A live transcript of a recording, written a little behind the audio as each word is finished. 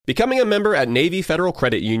Becoming a member at Navy Federal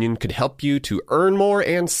Credit Union could help you to earn more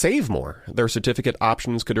and save more. Their certificate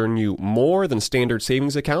options could earn you more than standard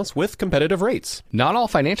savings accounts with competitive rates. Not all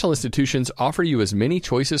financial institutions offer you as many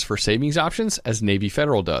choices for savings options as Navy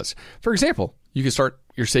Federal does. For example, you can start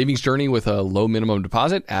your savings journey with a low minimum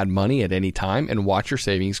deposit, add money at any time, and watch your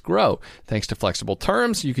savings grow. Thanks to flexible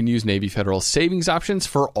terms, you can use Navy Federal's savings options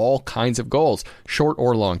for all kinds of goals, short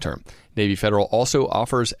or long term. Navy Federal also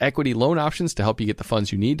offers equity loan options to help you get the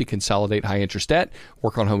funds you need to consolidate high-interest debt,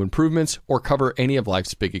 work on home improvements, or cover any of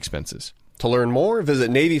life's big expenses. To learn more,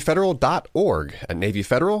 visit NavyFederal.org. At Navy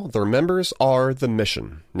Federal, their members are the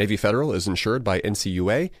mission. Navy Federal is insured by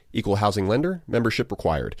NCUA, Equal Housing Lender, membership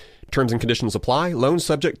required. Terms and conditions apply, loan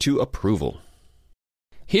subject to approval.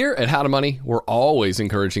 Here at How to Money, we're always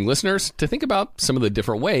encouraging listeners to think about some of the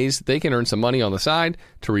different ways they can earn some money on the side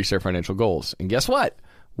to reach their financial goals. And guess what?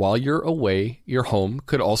 While you're away, your home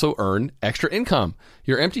could also earn extra income.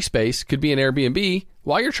 Your empty space could be an Airbnb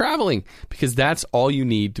while you're traveling, because that's all you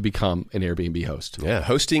need to become an Airbnb host. Yeah,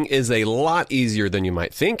 hosting is a lot easier than you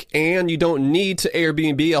might think, and you don't need to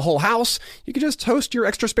Airbnb a whole house. You can just host your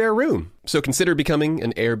extra spare room. So consider becoming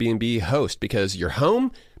an Airbnb host, because your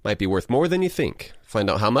home might be worth more than you think. Find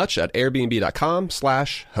out how much at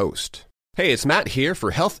airbnb.com/host. Hey, it's Matt here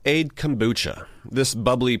for Health Aid Kombucha. This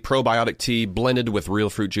bubbly probiotic tea blended with real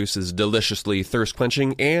fruit juice is deliciously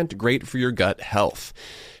thirst-quenching and great for your gut health.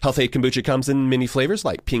 Health Aid Kombucha comes in many flavors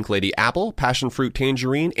like Pink Lady Apple, Passion Fruit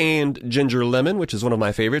Tangerine, and Ginger Lemon, which is one of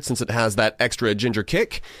my favorites since it has that extra ginger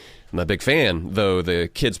kick. I'm a big fan, though the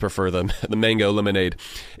kids prefer the mango lemonade.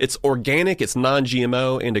 It's organic, it's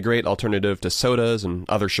non-GMO, and a great alternative to sodas and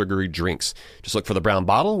other sugary drinks. Just look for the brown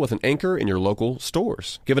bottle with an anchor in your local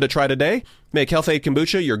stores. Give it a try today. Make Health Aid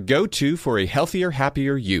Kombucha your go-to for a healthier,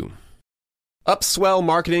 happier you. Upswell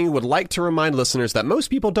Marketing would like to remind listeners that most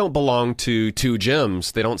people don't belong to two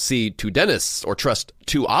gyms. They don't see two dentists or trust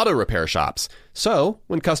two auto repair shops. So,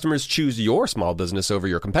 when customers choose your small business over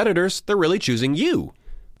your competitors, they're really choosing you.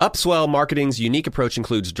 Upswell Marketing's unique approach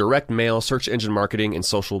includes direct mail, search engine marketing, and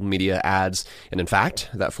social media ads. And in fact,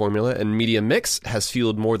 that formula and media mix has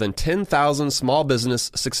fueled more than 10,000 small business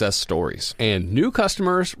success stories. And new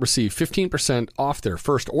customers receive 15% off their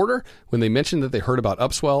first order when they mention that they heard about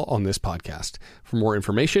Upswell on this podcast. For more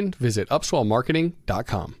information, visit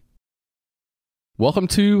upswellmarketing.com. Welcome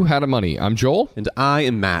to How to Money. I'm Joel. And I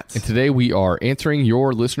am Matt. And today we are answering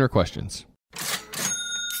your listener questions.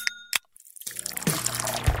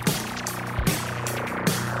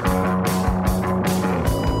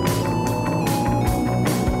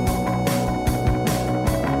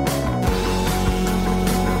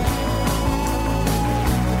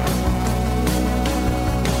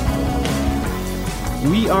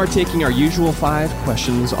 We are taking our usual 5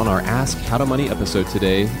 questions on our Ask How to Money episode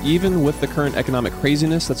today. Even with the current economic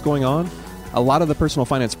craziness that's going on, a lot of the personal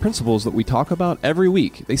finance principles that we talk about every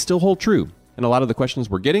week, they still hold true. And a lot of the questions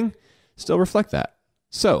we're getting still reflect that.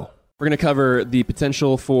 So, we're going to cover the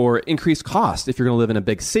potential for increased cost if you're going to live in a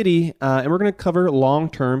big city, and we're going to cover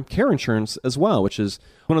long-term care insurance as well, which is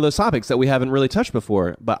one of those topics that we haven't really touched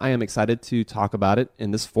before, but I am excited to talk about it in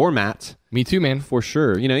this format. Me too, man. For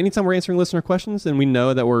sure. You know, anytime we're answering listener questions and we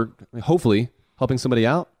know that we're hopefully helping somebody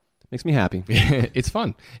out, makes me happy. It's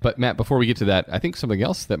fun. But Matt, before we get to that, I think something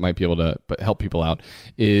else that might be able to help people out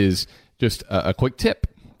is just a quick tip.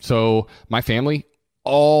 So my family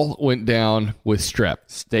all went down with strep.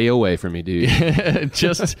 Stay away from me, dude.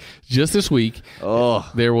 just this week,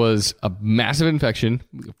 there was a massive infection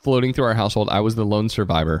floating through our household. I was the lone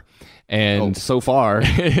survivor. And so far.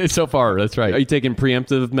 So far, that's right. Are you taking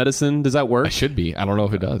preemptive medicine? Does that work? I should be. I don't know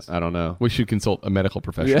if it does. I don't know. We should consult a medical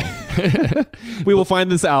professional. Yeah. We will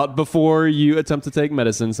find this out before you attempt to take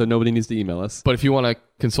medicine, so nobody needs to email us. But if you want to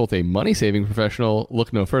consult a money-saving professional,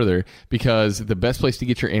 look no further, because the best place to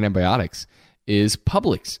get your antibiotics is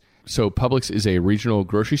Publix. So Publix is a regional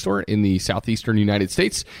grocery store in the southeastern United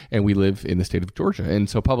States, and we live in the state of Georgia. And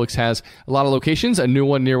so Publix has a lot of locations, a new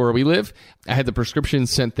one near where we live. I had the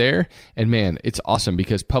prescriptions sent there, and man, it's awesome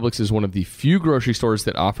because Publix is one of the few grocery stores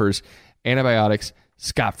that offers antibiotics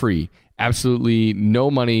scot-free. Absolutely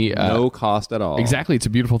no money. No cost at all. Exactly. It's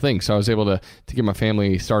a beautiful thing. So I was able to get my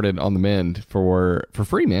family started on the mend for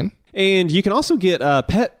free, man. And you can also get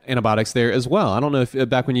pet antibiotics there as well. I don't know if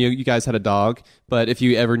back when you guys had a dog, but if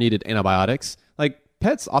you ever needed antibiotics, like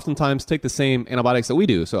pets oftentimes take the same antibiotics that we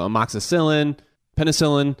do. So amoxicillin,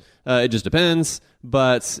 penicillin, It just depends.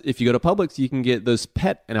 But if you go to Publix, you can get those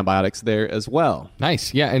pet antibiotics there as well.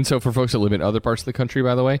 Nice. Yeah. And so for folks that live in other parts of the country,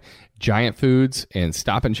 by the way, Giant Foods and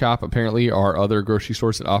Stop and Shop apparently are other grocery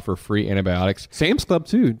stores that offer free antibiotics. Sam's Club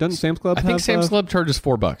too. Doesn't Sam's Club I think Sam's Club charges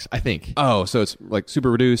 $4, I think. Oh, so it's like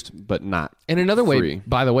super reduced, but not And another free. way,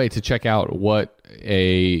 by the way, to check out what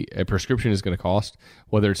a prescription is going to cost,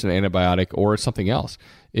 whether it's an antibiotic or it's something else,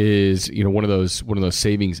 is one of those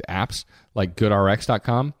savings apps like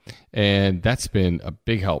goodrx.com, and that's been a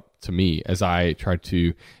big help to me as I try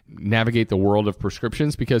to navigate the world of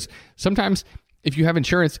prescriptions, because sometimes if you have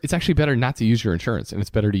insurance, it's actually better not to use your insurance, and it's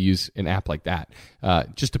better to use an app like that.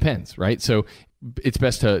 Just depends, right? So it's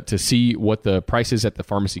best to see what the price is at the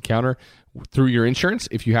pharmacy counter through your insurance,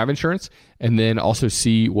 if you have insurance, and then also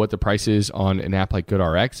see what the price is on an app like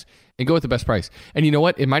GoodRx, and go with the best price. And you know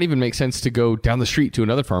what? It might even make sense to go down the street to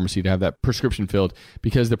another pharmacy to have that prescription filled,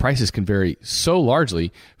 because the prices can vary so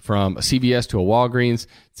largely from a CVS to a Walgreens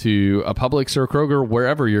to a Publix or a Kroger,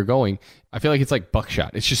 wherever you're going. I feel like it's like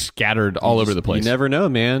buckshot. It's just scattered all over the place. You never know,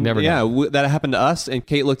 man. Never know. That happened to us, and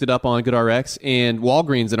Kate looked it up on GoodRx, and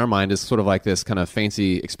Walgreens in our mind is sort of like this kind of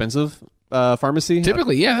fancy, expensive pharmacy.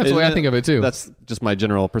 Typically, yeah, that's the way I think of it too. That's just my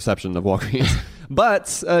general perception of Walgreens.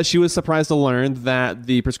 But she was surprised to learn that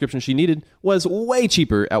the prescription she needed was way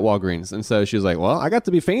cheaper at Walgreens. And so she was like, well, I got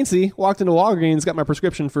to be fancy, walked into Walgreens, got my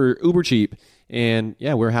prescription for uber cheap. And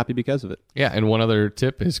yeah, we're happy because of it. Yeah, and one other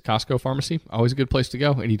tip is Costco Pharmacy. Always a good place to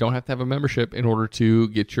go. And you don't have to have a membership in order to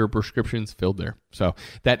get your prescriptions filled there. So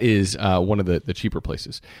that is one of the cheaper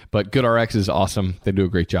places. But GoodRx is awesome. They do a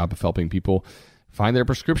great job of helping people find their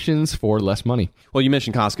prescriptions for less money. Well, you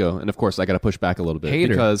mentioned Costco, and of course, I got to push back a little bit. Hater.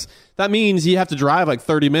 Because that means you have to drive like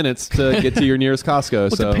 30 minutes to get to your nearest Costco. Well,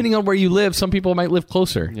 so depending on where you live, some people might live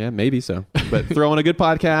closer. Yeah, maybe so. But throw in a good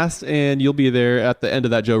podcast, and you'll be there at the end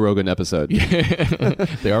of that Joe Rogan episode.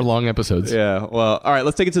 They are long episodes. Yeah. Well, all right,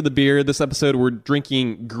 let's take it to the beer. This episode, we're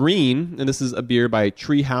drinking Green, and this is a beer by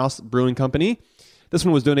Treehouse Brewing Company. This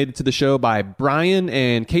one was donated to the show by Brian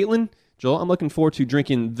and Caitlin. Joel, I'm looking forward to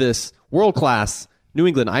drinking this world-class New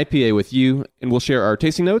England IPA with you, and we'll share our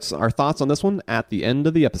tasting notes, our thoughts on this one at the end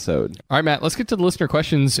of the episode. All right, Matt, let's get to the listener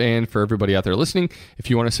questions. And for everybody out there listening, if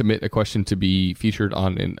you want to submit a question to be featured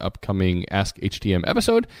on an upcoming Ask HTM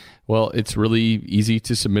episode, well, it's really easy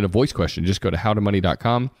to submit a voice question. Just go to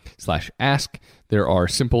howtomoney.com/ask. There are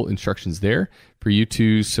simple instructions there for you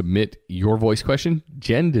to submit your voice question.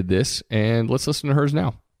 Jen did this, and let's listen to hers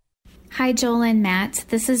now. Hi, Joel and Matt.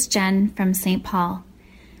 This is Jen from St. Paul.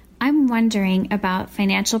 I'm wondering about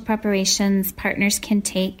financial preparations partners can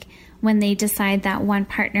take when they decide that one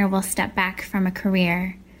partner will step back from a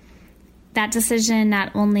career. That decision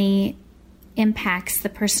not only impacts the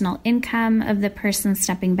personal income of the person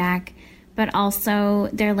stepping back, but also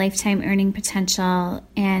their lifetime earning potential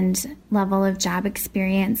and level of job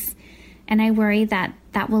experience. And I worry that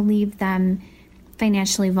that will leave them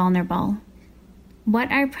financially vulnerable.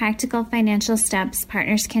 What are practical financial steps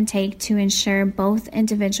partners can take to ensure both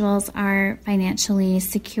individuals are financially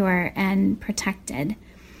secure and protected?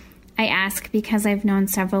 I ask because I've known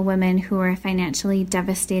several women who are financially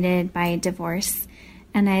devastated by divorce,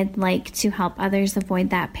 and I'd like to help others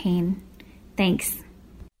avoid that pain. Thanks.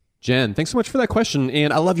 Jen, thanks so much for that question,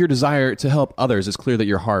 and I love your desire to help others. It's clear that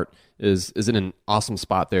your heart is in an awesome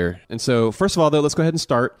spot there. And so, first of all, though, let's go ahead and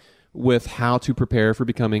start with how to prepare for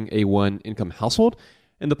becoming a one-income household.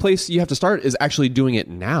 And the place you have to start is actually doing it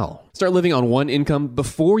now. Start living on one income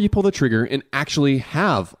before you pull the trigger and actually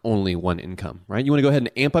have only one income, right? You want to go ahead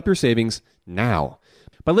and amp up your savings now.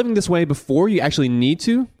 By living this way before you actually need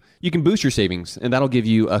to, you can boost your savings, and that'll give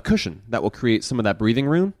you a cushion that will create some of that breathing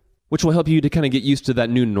room, which will help you to kind of get used to that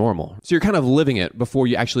new normal. So you're kind of living it before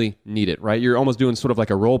you actually need it, right? You're almost doing sort of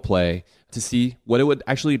like a role play to see what it would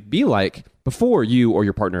actually be like before you or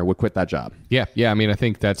your partner would quit that job. Yeah. I mean, I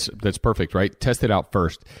think that's perfect, right? Test it out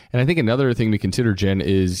first. And I think another thing to consider, Jen,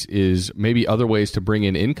 is maybe other ways to bring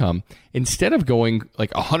in income. Instead of going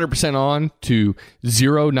like 100% on to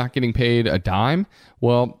zero, not getting paid a dime,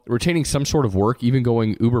 well, retaining some sort of work, even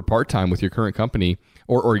going Uber part-time with your current company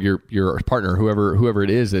or your partner, whoever it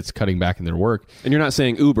is that's cutting back in their work. And you're not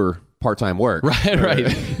saying Uber part-time work.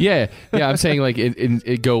 Right. Yeah. I'm saying like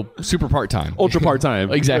it go super part-time. Ultra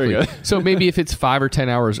part-time. Exactly. So maybe if it's 5 or 10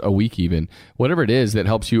 hours a week even, whatever it is that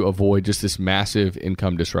helps you avoid just this massive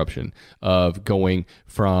income disruption of going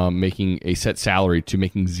from making a set salary to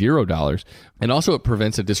making $0. And also it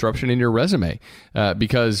prevents a disruption in your resume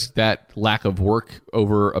because that lack of work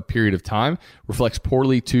over a period of time reflects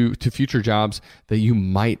poorly to future jobs that you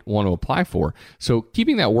might want to apply for. So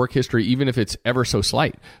keeping that work history, even if it's ever so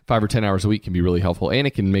slight, 5 or 10 hours a week can be really helpful, and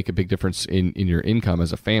it can make a big difference in your income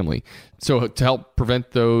as a family. So to help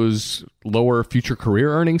prevent those lower future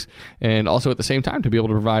career earnings, and also at the same time to be able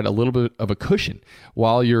to provide a little bit of a cushion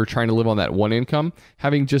while you're trying to live on that one income,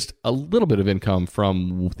 having just a little bit of income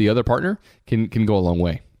from the other partner can go a long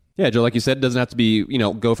way. Yeah, Joe, like you said, it doesn't have to be,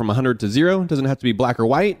 go from 100 to 0. It doesn't have to be black or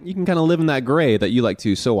white. You can kind of live in that gray that you like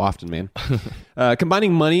to so often, man.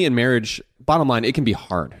 Combining money and marriage, bottom line, it can be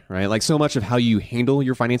hard, right? Like so much of how you handle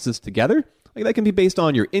your finances together, like that can be based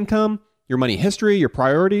on your income, your money history, your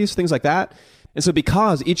priorities, things like that. And so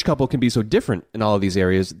because each couple can be so different in all of these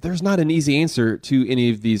areas, there's not an easy answer to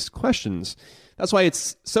any of these questions. That's why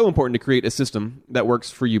it's so important to create a system that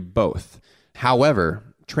works for you both. However,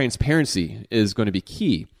 transparency is going to be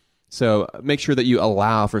key. So make sure that you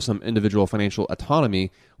allow for some individual financial autonomy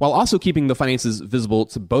while also keeping the finances visible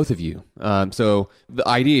to both of you. So the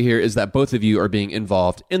idea here is that both of you are being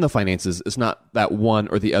involved in the finances. It's not that one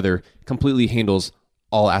or the other completely handles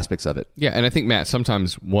all aspects of it. Yeah, and I think, Matt,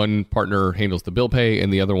 sometimes one partner handles the bill pay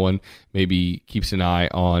and the other one maybe keeps an eye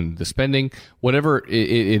on the spending, whatever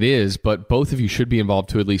it is, but both of you should be involved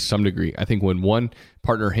to at least some degree. I think when one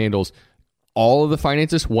partner handles all of the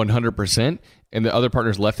finances 100% and the other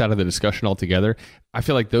partner's left out of the discussion altogether, I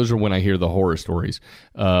feel like those are when I hear the horror stories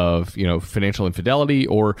of, financial infidelity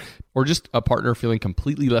or just a partner feeling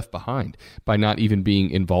completely left behind by not even being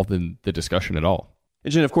involved in the discussion at all.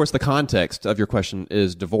 And Jen, of course, the context of your question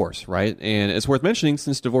is divorce, right? And it's worth mentioning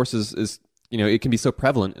since divorce is it can be so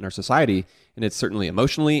prevalent in our society, and it's certainly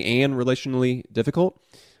emotionally and relationally difficult.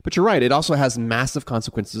 But you're right, it also has massive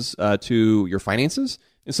consequences to your finances.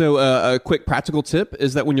 And so a quick practical tip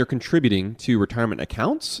is that when you're contributing to retirement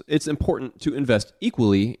accounts, it's important to invest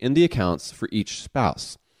equally in the accounts for each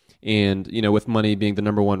spouse. And, with money being the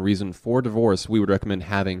number one reason for divorce, we would recommend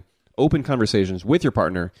having open conversations with your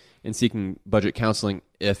partner and seeking budget counseling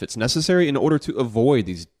if it's necessary in order to avoid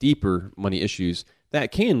these deeper money issues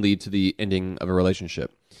that can lead to the ending of a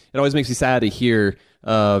relationship. It always makes me sad to hear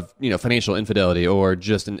of, financial infidelity or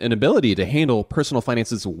just an inability to handle personal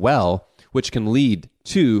finances well, which can lead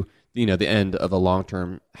to, the end of a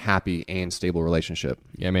long-term happy and stable relationship.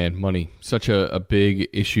 Yeah, man, money, such a big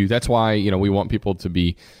issue. That's why, we want people to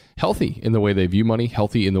be healthy in the way they view money,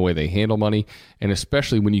 healthy in the way they handle money, and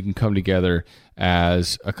especially when you can come together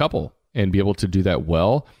as a couple and be able to do that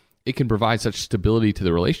well, it can provide such stability to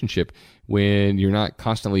the relationship when you're not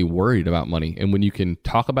constantly worried about money. And when you can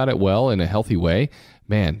talk about it well in a healthy way,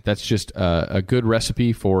 man, that's just a good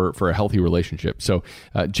recipe for a healthy relationship. So,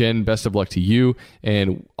 Jen, best of luck to you.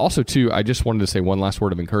 And also, too, I just wanted to say one last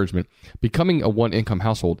word of encouragement. Becoming a one-income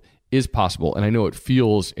household is possible. And I know it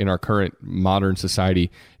feels in our current modern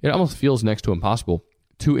society, it almost feels next to impossible.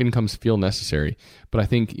 Two incomes feel necessary. But I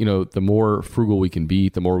think, the more frugal we can be,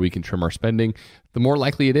 the more we can trim our spending, the more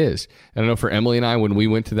likely it is. And I know for Emily and I, when we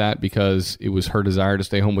went to that because it was her desire to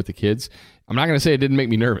stay home with the kids, I'm not going to say it didn't make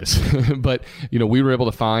me nervous, but we were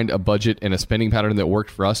able to find a budget and a spending pattern that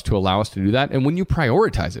worked for us to allow us to do that. And when you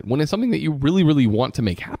prioritize it, when it's something that you really, really want to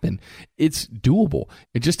make happen, it's doable.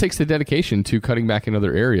 It just takes the dedication to cutting back in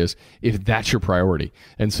other areas if that's your priority.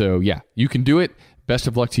 And so, yeah, you can do it. Best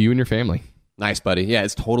of luck to you and your family. Nice, buddy. Yeah,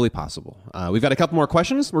 it's totally possible. We've got a couple more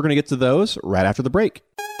questions. We're going to get to those right after the break.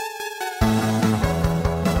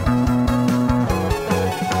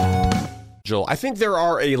 Joel, I think there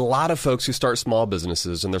are a lot of folks who start small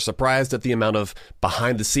businesses and they're surprised at the amount of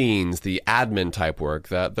behind the scenes, the admin type work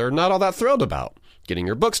that they're not all that thrilled about. Getting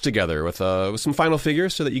your books together with some final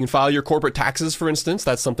figures so that you can file your corporate taxes, for instance.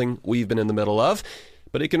 That's something we've been in the middle of.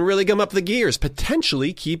 But it can really gum up the gears,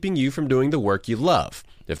 potentially keeping you from doing the work you love.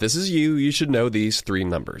 If this is you, you should know these three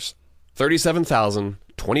numbers: 37,000,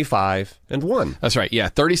 25, and 1. That's right. Yeah,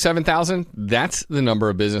 37,000. That's the number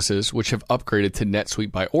of businesses which have upgraded to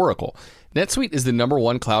NetSuite by Oracle. NetSuite is the number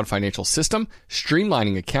one cloud financial system,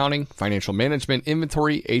 streamlining accounting, financial management,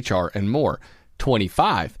 inventory, HR, and more.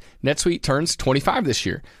 25. NetSuite turns 25 this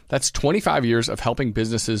year. That's 25 years of helping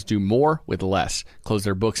businesses do more with less, close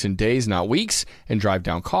their books in days, not weeks, and drive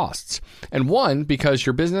down costs. And 1, because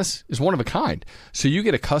your business is one of a kind. So you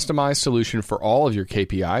get a customized solution for all of your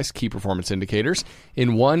KPIs, key performance indicators,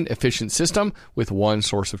 in one efficient system with one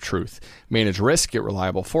source of truth. Manage risk, get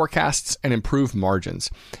reliable forecasts, and improve margins.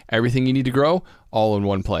 Everything you need to grow, all in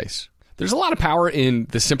one place. There's a lot of power in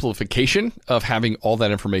the simplification of having all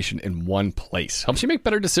that information in one place. Helps you make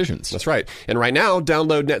better decisions. That's right. And right now,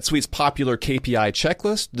 download NetSuite's popular KPI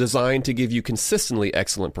checklist designed to give you consistently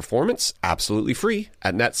excellent performance, absolutely free,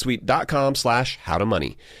 at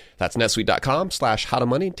netsuite.com/howtomoney. That's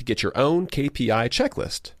netsuite.com/howtomoney to get your own KPI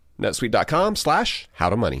checklist.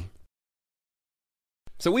 netsuite.com/howtomoney.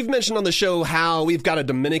 So we've mentioned on the show how we've got a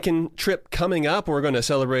Dominican trip coming up. We're going to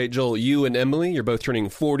celebrate, Joel, you and Emily. You're both turning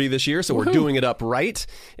 40 this year, so we're doing it up right.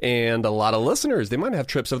 And a lot of listeners, they might have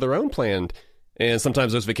trips of their own planned. And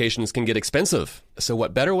sometimes those vacations can get expensive. So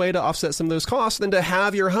what better way to offset some of those costs than to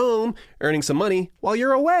have your home earning some money while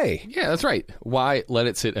you're away? Yeah, that's right. Why let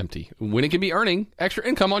it sit empty when it can be earning extra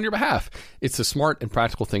income on your behalf? It's a smart and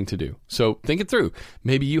practical thing to do. So think it through.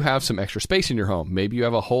 Maybe you have some extra space in your home. Maybe you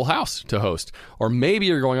have a whole house to host. Or maybe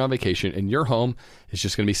you're going on vacation and your home is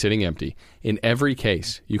just going to be sitting empty. In every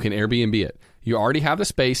case, you can Airbnb it. You already have the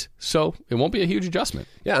space, so it won't be a huge adjustment.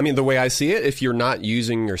 Yeah, I mean, the way I see it, if you're not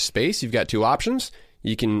using your space, you've got two options.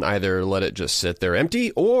 You can either let it just sit there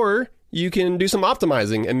empty, or you can do some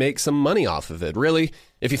optimizing and make some money off of it. Really,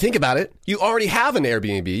 if you think about it, you already have an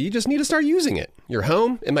Airbnb. You just need to start using it. Your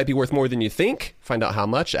home, it might be worth more than you think. Find out how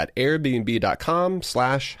much at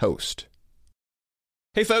airbnb.com/host.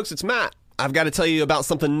 Hey folks, it's Matt. I've got to tell you about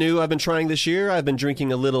something new I've been trying this year. I've been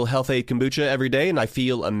drinking a little Health Aid kombucha every day, and I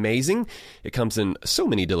feel amazing. It comes in so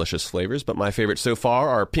many delicious flavors, but my favorites so far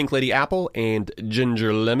are Pink Lady Apple and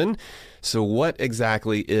Ginger Lemon. So what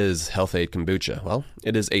exactly is Health Aid kombucha? Well,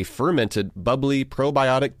 it is a fermented, bubbly,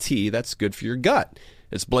 probiotic tea that's good for your gut.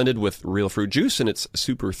 It's blended with real fruit juice, and it's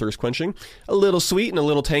super thirst-quenching, a little sweet and a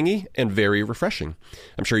little tangy, and very refreshing.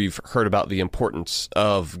 I'm sure you've heard about the importance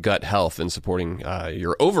of gut health and supporting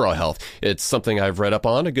your overall health. It's something I've read up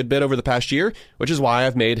on a good bit over the past year, which is why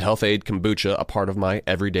I've made Health Aid kombucha a part of my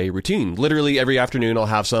everyday routine. Literally every afternoon I'll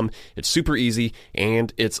have some. It's super easy,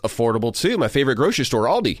 and it's affordable too. My favorite grocery store,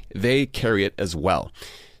 Aldi, they carry it as well.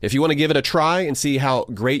 If you want to give it a try and see how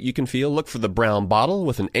great you can feel, look for the brown bottle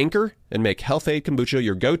with an anchor and make Health Aid kombucha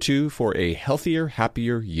your go-to for a healthier,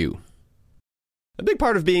 happier you. A big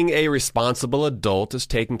part of being a responsible adult is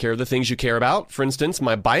taking care of the things you care about. For instance,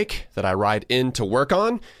 my bike that I ride in to work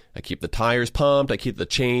on. I keep the tires pumped. I keep the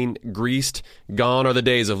chain greased. Gone are the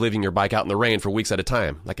days of leaving your bike out in the rain for weeks at a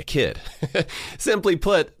time, like a kid. Simply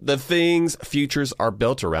put, the things futures are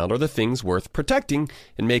built around are the things worth protecting,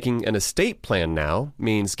 and making an estate plan now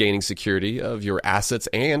means gaining security of your assets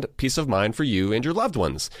and peace of mind for you and your loved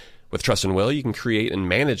ones. With Trust and Will, you can create and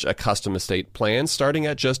manage a custom estate plan starting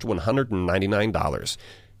at just $199.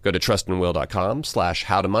 Go to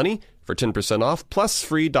trustandwill.com/howtomoney for 10% off plus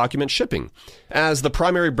free document shipping. As the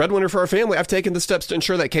primary breadwinner for our family, I've taken the steps to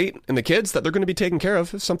ensure that Kate and the kids, that they're going to be taken care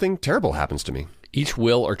of if something terrible happens to me. Each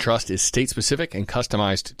will or trust is state-specific and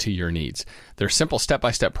customized to your needs. Their simple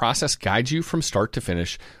step-by-step process guides you from start to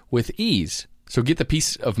finish with ease. So get the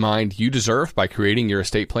peace of mind you deserve by creating your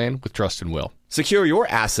estate plan with Trust and Will. Secure your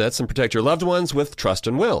assets and protect your loved ones with Trust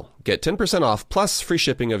and Will. Get 10% off plus free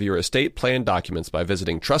shipping of your estate plan documents by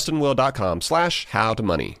visiting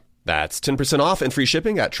trustandwill.com/howtomoney. That's 10% off and free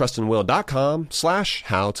shipping at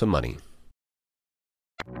trustandwill.com/howtomoney.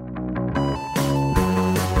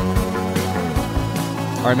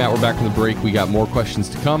 All right, Matt, we're back from the break. We got more questions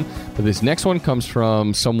to come, but this next one comes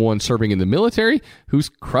from someone serving in the military who's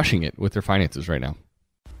crushing it with their finances right now.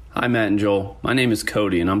 Hi, Matt and Joel. My name is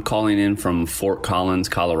Cody, and I'm calling in from Fort Collins,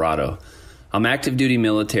 Colorado. I'm active duty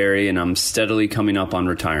military, and I'm steadily coming up on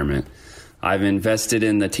retirement. I've invested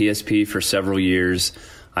in the TSP for several years.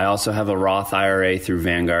 I also have a Roth IRA through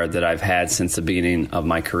Vanguard that I've had since the beginning of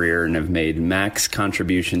my career and have made max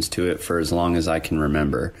contributions to it for as long as I can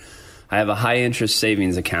remember. I have a high-interest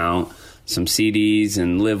savings account, some CDs,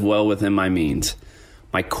 and live well within my means.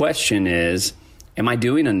 My question is, am I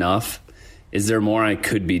doing enough? Is there more I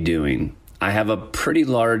could be doing? I have a pretty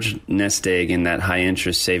large nest egg in that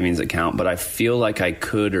high-interest savings account, but I feel like I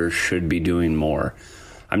could or should be doing more.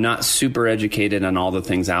 I'm not super educated on all the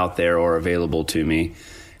things out there or available to me,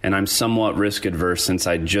 and I'm somewhat risk-averse since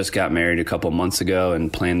I just got married a couple months ago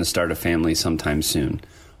and plan to start a family sometime soon.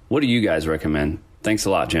 What do you guys recommend? Thanks a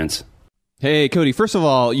lot, gents. Hey, Cody, first of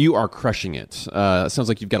all, you are crushing it. Sounds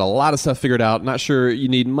like you've got a lot of stuff figured out. Not sure you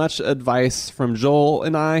need much advice from Joel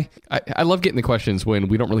and I. I love getting the questions when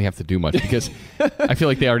we don't really have to do much because I feel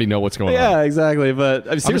like they already know what's going on. Yeah, exactly. But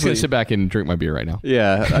I'm just going to sit back and drink my beer right now.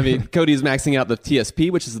 Yeah, I mean, Cody's maxing out the TSP,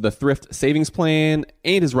 which is the Thrift Savings Plan,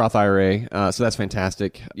 and his Roth IRA. So that's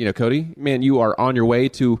fantastic. You know, Cody, man, you are on your way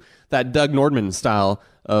to that Doug Nordman style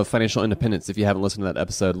of financial independence. If you haven't listened to that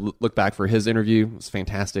episode, look back for his interview. It was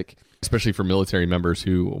fantastic. Especially for military members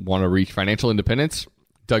who want to reach financial independence.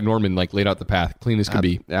 Doug Norman laid out the path, clean as can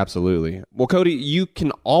be. Absolutely. Well, Cody, you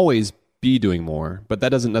can always be doing more, but that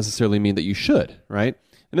doesn't necessarily mean that you should, right?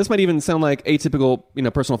 And this might even sound like atypical,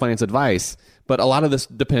 personal finance advice, but a lot of this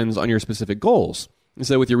depends on your specific goals. And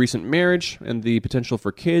so with your recent marriage and the potential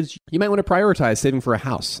for kids, you might want to prioritize saving for a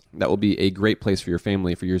house. That will be a great place for your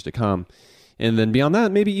family for years to come. And then beyond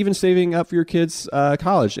that, maybe even saving up for your kids'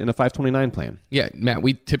 college in a 529 plan. Yeah, Matt,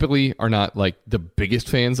 we typically are not like the biggest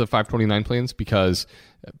fans of 529 plans because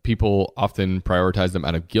people often prioritize them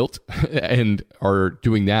out of guilt and are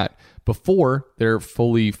doing that before they're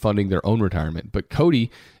fully funding their own retirement. But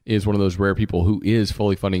Cody is one of those rare people who is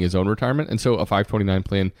fully funding his own retirement. And so a 529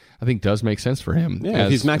 plan, I think, does make sense for him. Yeah,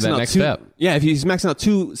 if he's maxing out step. Yeah, if he's maxing out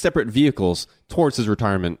 2 separate vehicles towards his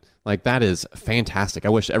retirement, like that is fantastic. I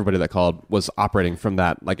wish everybody that called was operating from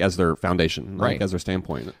that, like as their foundation, like right, as their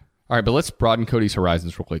standpoint. All right, but let's broaden Cody's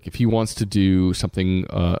horizons real quick. If he wants to do something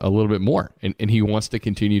a little bit more and he wants to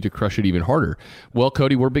continue to crush it even harder, well,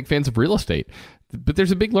 Cody, we're big fans of real estate, but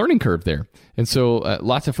there's a big learning curve there. And so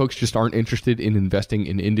lots of folks just aren't interested in investing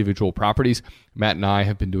in individual properties. Matt and I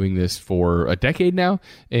have been doing this for a decade now,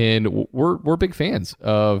 and we're big fans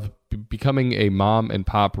of becoming a mom and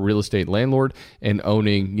pop real estate landlord and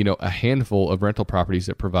owning, a handful of rental properties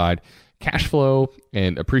that provide cash flow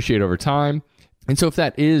and appreciate over time. And so if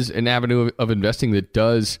that is an avenue of investing that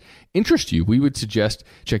does interest you, we would suggest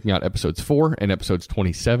checking out episodes 4 and episodes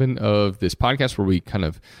 27 of this podcast, where we kind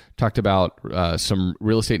of talked about some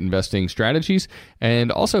real estate investing strategies.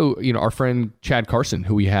 And also, our friend Chad Carson,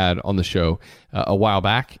 who we had on the show a while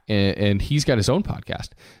back, and he's got his own podcast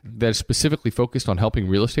that's specifically focused on helping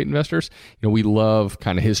real estate investors. We love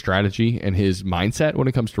kind of his strategy and his mindset when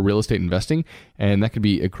it comes to real estate investing, and that could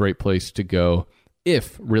be a great place to go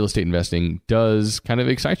if real estate investing does kind of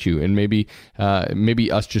excite you, and maybe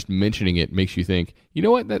us just mentioning it makes you think, you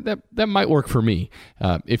know what, that might work for me.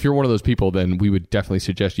 If you're one of those people, then we would definitely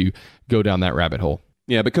suggest you go down that rabbit hole.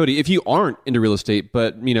 Yeah, but Cody, if you aren't into real estate,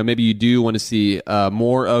 but maybe you do want to see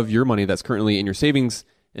more of your money that's currently in your savings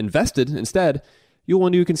invested instead, you'll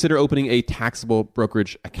want to consider opening a taxable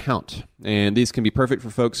brokerage account. And these can be perfect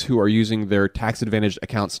for folks who are using their tax-advantaged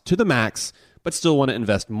accounts to the max, but still want to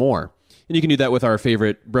invest more. And you can do that with our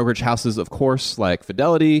favorite brokerage houses, of course, like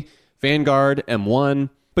Fidelity, Vanguard, M1.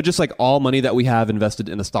 But just like all money that we have invested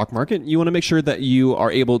in the stock market, you want to make sure that you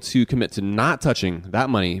are able to commit to not touching that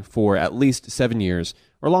money for at least 7 years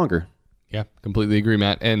or longer. Yeah, completely agree,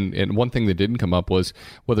 Matt. And one thing that didn't come up was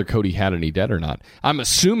whether Cody had any debt or not. I'm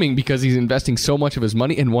assuming because he's investing so much of his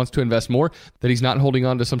money and wants to invest more that he's not holding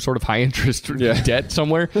on to some sort of high interest debt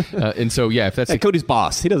somewhere. And so, if that's Cody's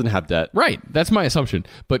boss, he doesn't have debt. Right. That's my assumption.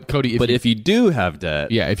 But Cody, if you do have debt,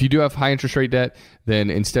 if you do have high interest rate debt, then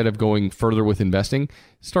instead of going further with investing,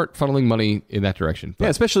 start funneling money in that direction.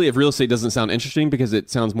 But, especially if real estate doesn't sound interesting because it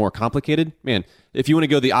sounds more complicated. Man, if you want to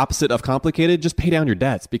go the opposite of complicated, just pay down your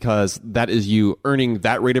debts, because that is you earning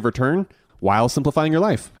that rate of return while simplifying your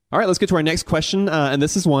life. All right, let's get to our next question. And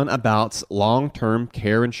this is one about long-term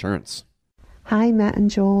care insurance. Hi, Matt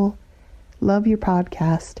and Joel. Love your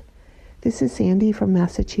podcast. This is Sandy from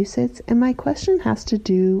Massachusetts, and my question has to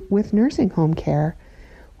do with nursing home care.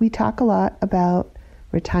 We talk a lot about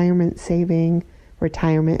retirement saving,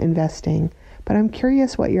 retirement investing, but I'm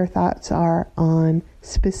curious what your thoughts are on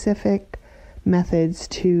specific methods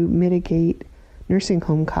to mitigate nursing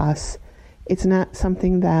home costs. It's not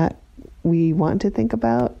something that we want to think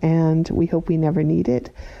about, and we hope we never need it,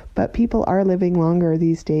 but people are living longer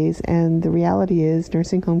these days, and the reality is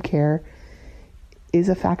nursing home care is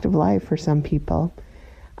a fact of life for some people.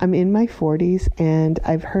 I'm in my 40s, and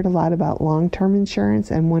I've heard a lot about long-term insurance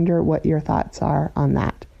and wonder what your thoughts are on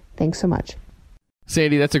that. Thanks so much.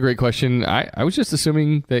 Sandy, that's a great question. I was just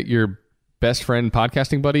assuming that your best friend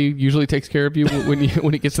podcasting buddy usually takes care of you when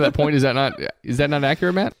it gets to that point. Is that not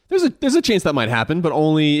accurate, Matt? There's a chance that might happen, but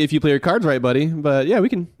only if you play your cards right, buddy. But yeah,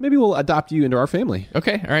 maybe we'll adopt you into our family.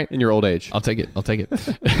 Okay, all right. In your old age. I'll take it.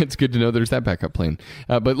 It's good to know there's that backup plan.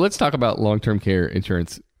 But let's talk about long-term care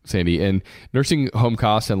insurance, Sandy. And nursing home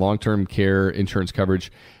costs and long-term care insurance coverage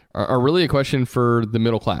are really a question for the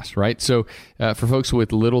middle class, right? So for folks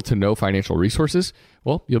with little to no financial resources,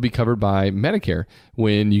 well, you'll be covered by Medicare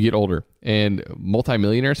when you get older. And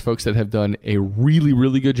multimillionaires, folks that have done a really,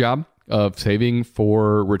 really good job of saving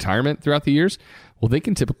for retirement throughout the years, well, they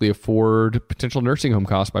can typically afford potential nursing home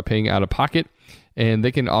costs by paying out of pocket, and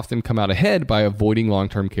they can often come out ahead by avoiding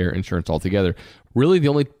long-term care insurance altogether. Really, the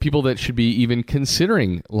only people that should be even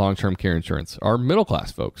considering long-term care insurance are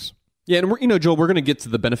middle-class folks. Yeah, and Joel, we're going to get to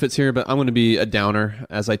the benefits here, but I'm going to be a downer,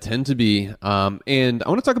 as I tend to be. And I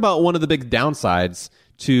want to talk about one of the big downsides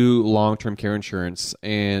to long-term care insurance.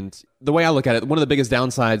 And the way I look at it, one of the biggest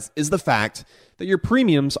downsides is the fact that your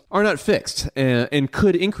premiums are not fixed and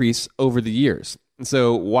could increase over the years. And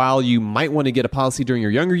so while you might want to get a policy during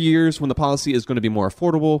your younger years when the policy is going to be more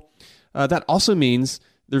affordable, that also means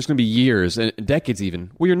there's going to be years and decades even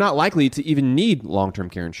where you're not likely to even need long-term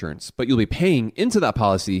care insurance, but you'll be paying into that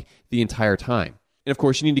policy the entire time. And of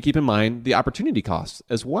course, you need to keep in mind the opportunity costs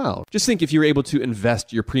as well. Just think if you're able to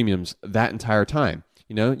invest your premiums that entire time.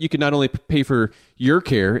 You could not only pay for your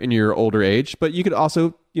care in your older age, but you could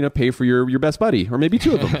also, pay for your best buddy, or maybe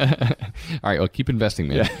two of them. All right, well, keep investing,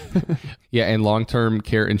 man. Yeah, and long-term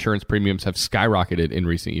care insurance premiums have skyrocketed in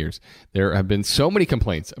recent years. There have been so many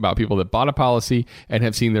complaints about people that bought a policy and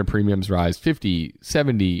have seen their premiums rise 50,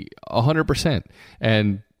 70, 100%.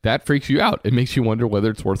 And that freaks you out. It makes you wonder whether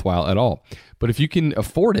it's worthwhile at all. But if you can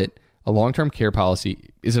afford it, a long-term care policy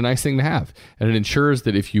is a nice thing to have, and it ensures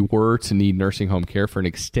that if you were to need nursing home care for an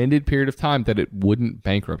extended period of time, that it wouldn't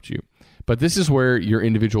bankrupt you. But this is where your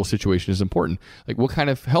individual situation is important. Like, what kind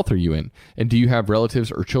of health are you in? And do you have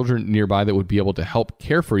relatives or children nearby that would be able to help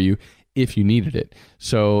care for you if you needed it?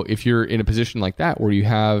 So if you're in a position like that where you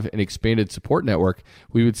have an expanded support network,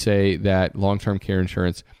 we would say that long-term care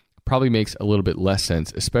insurance probably makes a little bit less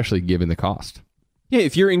sense, especially given the cost. Yeah,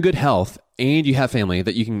 if you're in good health and you have family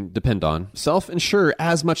that you can depend on, self-insure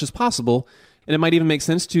as much as possible. And it might even make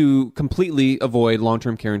sense to completely avoid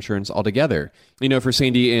long-term care insurance altogether. For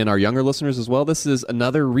Sandy and our younger listeners as well, this is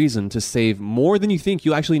another reason to save more than you think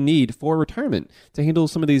you actually need for retirement to handle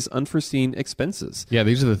some of these unforeseen expenses. Yeah,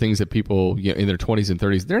 these are the things that people in their 20s and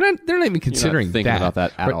 30s, they're not even considering thinking about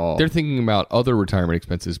that at all. They're thinking about other retirement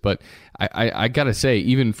expenses. But I got to say,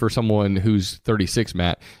 even for someone who's 36,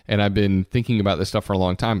 Matt, and I've been thinking about this stuff for a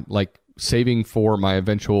long time, like saving for my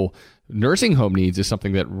eventual nursing home needs is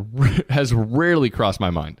something that has rarely crossed my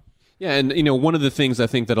mind. Yeah, and one of the things I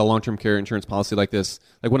think that a long-term care insurance policy like this,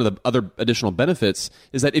 like one of the other additional benefits,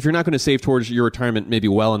 is that if you're not going to save towards your retirement maybe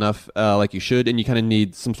well enough like you should, and you kind of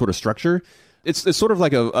need some sort of structure, it's sort of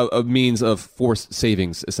like a means of forced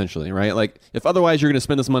savings, essentially, right? Like, if otherwise you're going to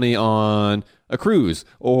spend this money on a cruise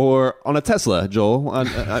or on a Tesla, Joel,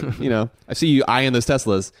 I see you eyeing those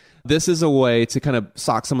Teslas. This is a way to kind of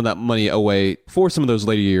sock some of that money away for some of those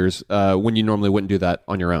later years when you normally wouldn't do that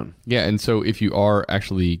on your own. Yeah, and so if you are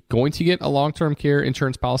actually going to get a long-term care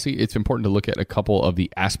insurance policy, it's important to look at a couple of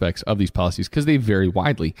the aspects of these policies because they vary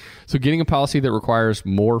widely. So getting a policy that requires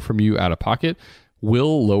more from you out of pocket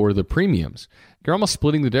will lower the premiums. You're almost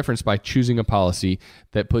splitting the difference by choosing a policy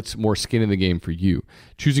that puts more skin in the game for you.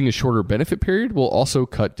 Choosing a shorter benefit period will also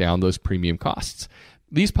cut down those premium costs.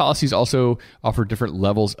 These policies also offer different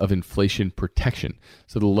levels of inflation protection.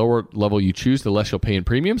 So the lower level you choose, the less you'll pay in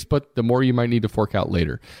premiums, but the more you might need to fork out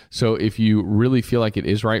later. So if you really feel like it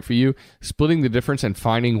is right for you, splitting the difference and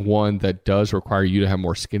finding one that does require you to have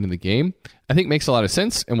more skin in the game, I think makes a lot of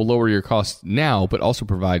sense and will lower your costs now, but also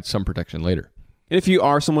provide some protection later. And if you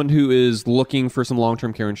are someone who is looking for some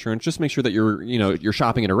long-term care insurance, just make sure that you're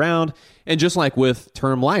shopping it around. And just like with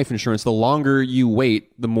term life insurance, the longer you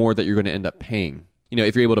wait, the more that you're going to end up paying.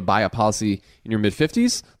 If you're able to buy a policy in your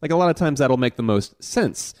mid-50s, like a lot of times that'll make the most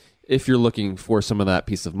sense if you're looking for some of that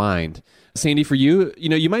peace of mind. Sandy, for you,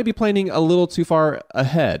 you might be planning a little too far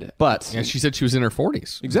ahead, but... Yeah, she said she was in her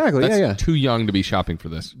 40s. Exactly, That's too young to be shopping for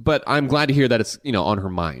this. But I'm glad to hear that it's, on her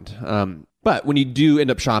mind. But when you do end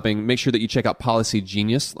up shopping, make sure that you check out Policy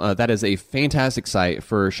Genius. That is a fantastic site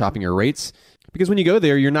for shopping your rates. Because when you go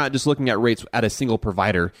there, you're not just looking at rates at a single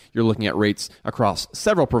provider. You're looking at rates across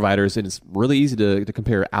several providers, and it's really easy to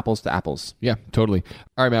compare apples to apples. Yeah, totally.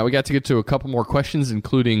 All right, Matt, we got to get to a couple more questions,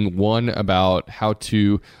 including one about how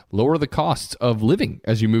to lower the costs of living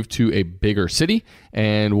as you move to a bigger city,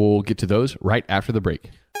 and we'll get to those right after the break.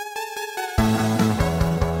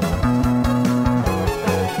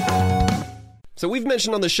 So we've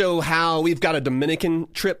mentioned on the show how we've got a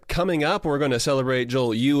Dominican trip coming up. We're going to celebrate,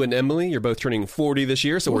 Joel, you and Emily. You're both turning 40 this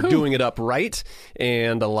year, so we're doing it up right.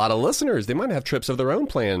 And a lot of listeners, they might have trips of their own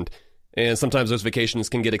planned. And sometimes those vacations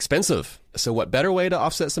can get expensive. So what better way to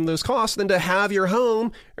offset some of those costs than to have your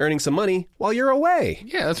home earning some money while you're away?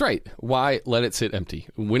 Yeah, that's right. Why let it sit empty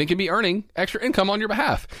when it can be earning extra income on your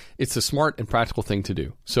behalf? It's a smart and practical thing to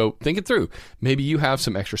do. So think it through. Maybe you have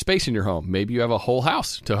some extra space in your home. Maybe you have a whole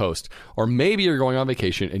house to host. Or maybe you're going on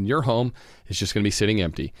vacation and your home is just going to be sitting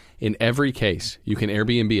empty. In every case, you can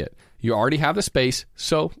Airbnb it. You already have the space,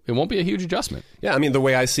 so it won't be a huge adjustment. Yeah, I mean, the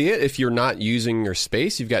way I see it, if you're not using your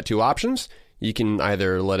space, you've got two options. You can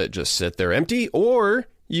either let it just sit there empty, or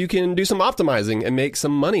you can do some optimizing and make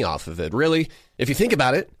some money off of it. Really, if you think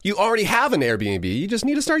about it, you already have an Airbnb. You just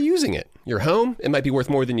need to start using it. Your home, it might be worth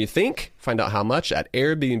more than you think. Find out how much at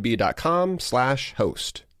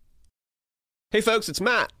airbnb.com/host. Hey folks, it's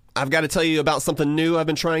Matt. I've got to tell you about something new I've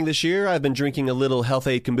been trying this year. I've been drinking a little Health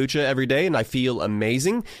Aid kombucha every day, and I feel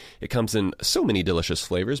amazing. It comes in so many delicious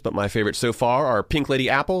flavors, but my favorites so far are Pink Lady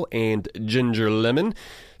Apple and Ginger Lemon.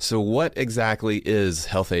 So what exactly is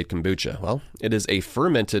Health Aid kombucha? Well, it is a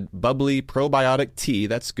fermented, bubbly, probiotic tea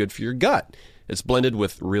that's good for your gut. It's blended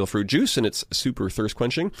with real fruit juice, and it's super thirst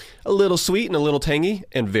quenching, a little sweet and a little tangy,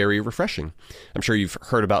 and very refreshing. I'm sure you've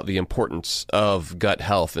heard about the importance of gut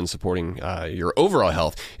health in supporting your overall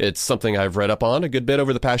health. It's something I've read up on a good bit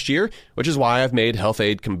over the past year, which is why I've made Health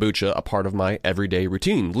Aid Kombucha a part of my everyday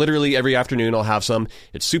routine. Literally every afternoon I'll have some.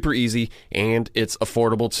 It's super easy, and it's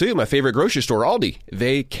affordable too. My favorite grocery store, Aldi,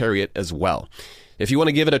 they carry it as well. If you want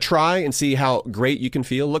to give it a try and see how great you can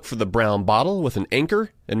feel, look for the brown bottle with an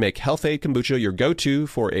anchor and make Health Aid Kombucha your go-to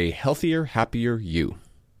for a healthier, happier you.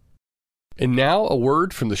 And now a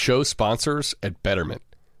word from the show sponsors at Betterment.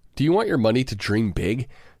 Do you want your money to dream big?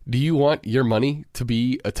 Do you want your money to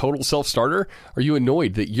be a total self-starter? Are you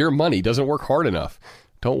annoyed that your money doesn't work hard enough?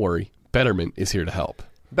 Don't worry, Betterment is here to help.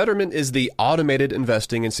 Betterment is the automated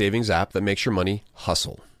investing and savings app that makes your money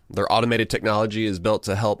hustle. Their automated technology is built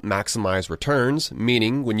to help maximize returns,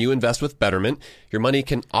 meaning when you invest with Betterment, your money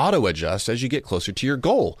can auto-adjust as you get closer to your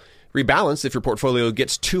goal. Rebalance if your portfolio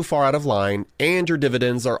gets too far out of line, and your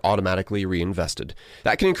dividends are automatically reinvested.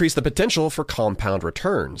 That can increase the potential for compound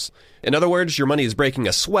returns. In other words, your money is breaking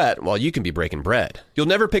a sweat while you can be breaking bread. You'll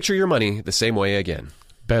never picture your money the same way again.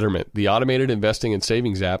 Betterment, the automated investing and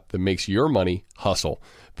savings app that makes your money hustle.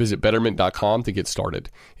 Visit Betterment.com to get started.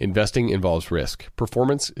 Investing involves risk.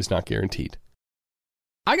 Performance is not guaranteed.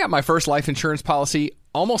 I got my first life insurance policy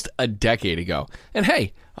almost a decade ago. And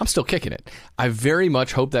hey, I'm still kicking it. I very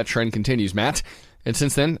much hope that trend continues, Matt. And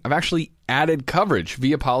since then, I've actually added coverage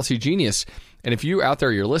via Policy Genius. And if you out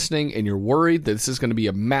there, you're listening and you're worried that this is going to be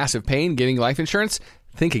a massive pain getting life insurance,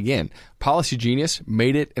 think again. Policy Genius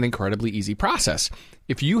made it an incredibly easy process.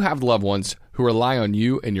 If you have loved ones who rely on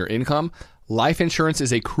you and your income, life insurance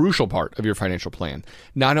is a crucial part of your financial plan.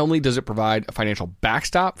 Not only does it provide a financial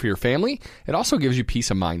backstop for your family, it also gives you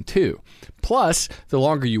peace of mind too. Plus, the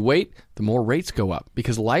longer you wait, the more rates go up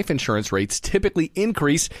because life insurance rates typically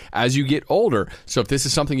increase as you get older. So if this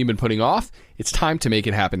is something you've been putting off, it's time to make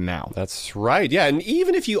it happen now. That's right. Yeah, and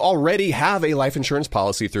even if you already have a life insurance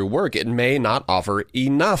policy through work, it may not offer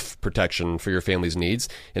enough protection for your family's needs,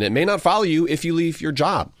 and it may not follow you if you leave your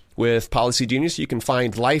job. With Policy Genius, you can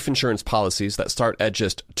find life insurance policies that start at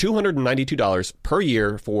just $292 per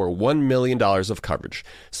year for $1 million of coverage.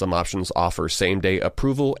 Some options offer same-day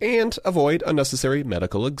approval and avoid unnecessary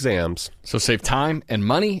medical exams. So save time and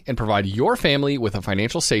money and provide your family with a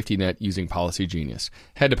financial safety net using Policy Genius.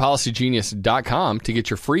 Head to PolicyGenius.com to get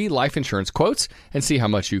your free life insurance quotes and see how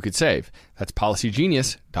much you could save. That's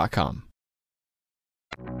PolicyGenius.com.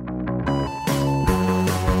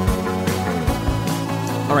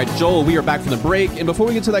 All right, Joel, we are back from the break. And before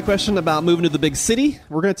we get to that question about moving to the big city,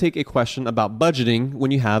 we're going to take a question about budgeting when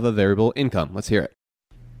you have a variable income. Let's hear it.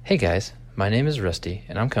 Hey guys, my name is Rusty,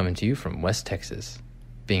 and I'm coming to you from West Texas.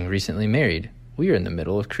 Being recently married, we are in the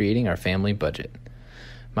middle of creating our family budget.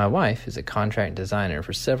 My wife is a contract designer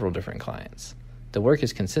for several different clients. The work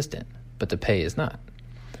is consistent, but the pay is not.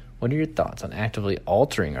 What are your thoughts on actively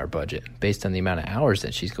altering our budget based on the amount of hours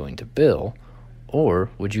that she's going to bill? Or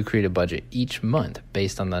would you create a budget each month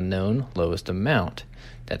based on the known lowest amount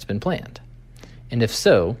that's been planned? And if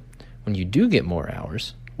so, when you do get more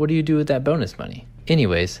hours, what do you do with that bonus money?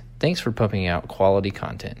 Anyways, thanks for pumping out quality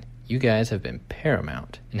content. You guys have been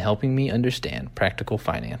paramount in helping me understand practical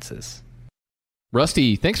finances.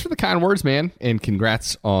 Rusty, thanks for the kind words, man, and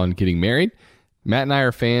congrats on getting married. Matt and I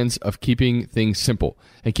are fans of keeping things simple,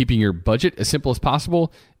 and keeping your budget as simple as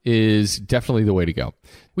possible is definitely the way to go.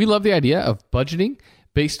 We love the idea of budgeting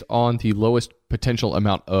based on the lowest potential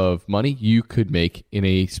amount of money you could make in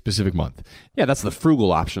a specific month. Yeah, that's the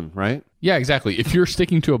frugal option, right? Yeah, exactly. If you're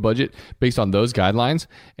sticking to a budget based on those guidelines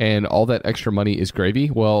and all that extra money is gravy,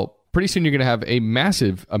 well, pretty soon you're going to have a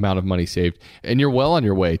massive amount of money saved, and you're well on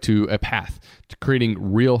your way to a path to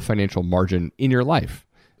creating real financial margin in your life.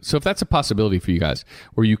 So if that's a possibility for you guys,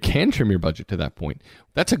 where you can trim your budget to that point,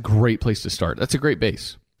 that's a great place to start. That's a great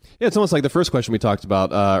base. Yeah, it's almost like the first question we talked about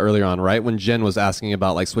earlier on, right? When Jen was asking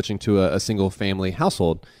about like switching to a single family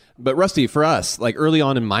household. But Rusty, for us, like early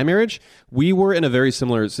on in my marriage, we were in a very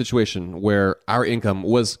similar situation where our income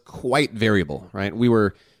was quite variable, right? We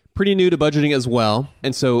were pretty new to budgeting as well.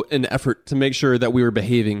 And so in an effort to make sure that we were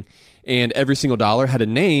behaving and every single dollar had a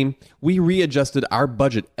name, we readjusted our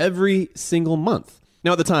budget every single month.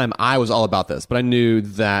 Now, at the time, I was all about this, but I knew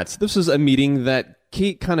that this was a meeting that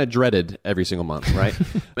Kate kind of dreaded every single month, right?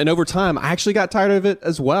 And over time, I actually got tired of it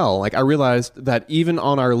as well. Like, I realized that even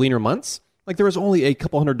on our leaner months, like there was only a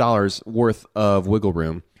couple $100 worth of wiggle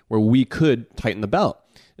room where we could tighten the belt.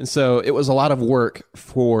 And so it was a lot of work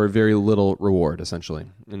for very little reward, essentially.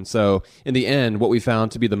 And so in the end, what we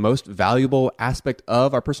found to be the most valuable aspect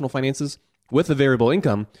of our personal finances with a variable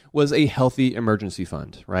income was a healthy emergency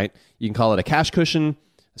fund, right? You can call it a cash cushion,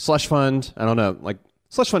 a slush fund. I don't know, like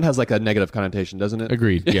slush fund has like a negative connotation, doesn't it?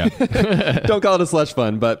 Agreed. Yeah. Don't call it a slush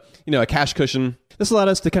fund, but a cash cushion. This allowed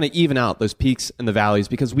us to kind of even out those peaks and the valleys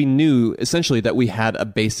because we knew essentially that we had a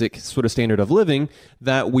basic sort of standard of living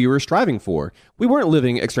that we were striving for. We weren't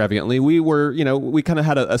living extravagantly. We were, we kind of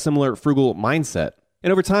had a similar frugal mindset.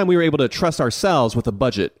 And over time, we were able to trust ourselves with a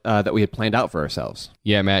budget that we had planned out for ourselves.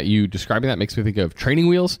 Yeah, Matt, you describing that makes me think of training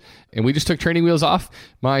wheels. And we just took training wheels off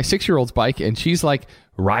my 6-year-old's bike, and she's like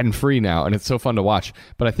riding free now, and it's so fun to watch.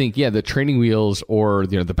 But I think, the training wheels or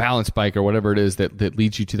the balance bike or whatever it is that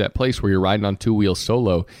leads you to that place where you're riding on 2 wheels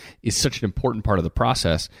solo is such an important part of the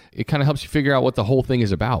process. It kind of helps you figure out what the whole thing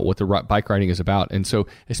is about, what the bike riding is about. And so,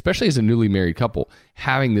 especially as a newly married couple,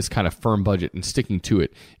 having this kind of firm budget and sticking to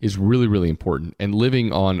it is really, really important. And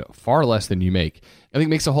living on far less than you make, I think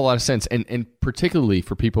makes a whole lot of sense. And particularly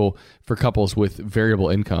for couples with variable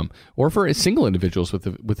income or for single individuals with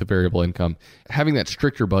a variable income, having that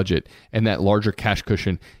stricter budget and that larger cash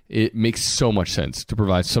cushion, it makes so much sense to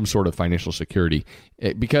provide some sort of financial security.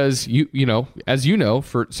 Because as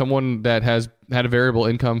for someone that has had a variable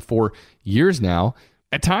income for years now,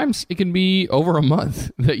 at times it can be over a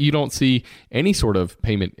month that you don't see any sort of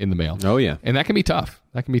payment in the mail. Oh yeah. And that can be tough.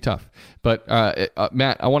 But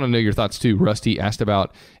Matt, I want to know your thoughts too. Rusty asked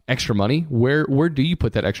about extra money. Where do you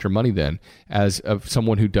put that extra money then as of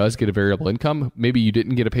someone who does get a variable income? Maybe you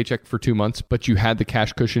didn't get a paycheck for 2 months, but you had the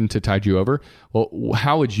cash cushion to tide you over. Well,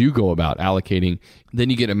 how would you go about allocating? Then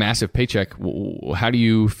you get a massive paycheck. How do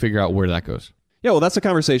you figure out where that goes? Yeah, well, that's a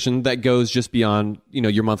conversation that goes just beyond,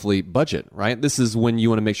 your monthly budget, right? This is when you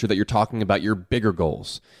want to make sure that you're talking about your bigger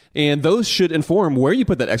goals. And those should inform where you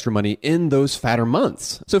put that extra money in those fatter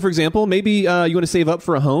months. So for example, maybe you want to save up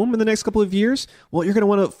for a home in the next couple of years. Well, you're going to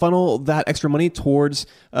want to funnel that extra money towards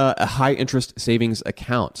a high interest savings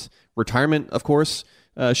account. Retirement, of course,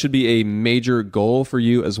 should be a major goal for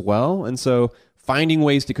you as well. And so finding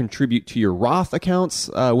ways to contribute to your Roth accounts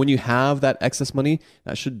when you have that excess money,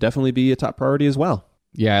 that should definitely be a top priority as well.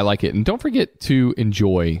 Yeah, I like it. And don't forget to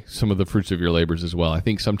enjoy some of the fruits of your labors as well. I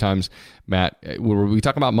think sometimes, Matt, when we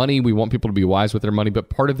talk about money, we want people to be wise with their money, but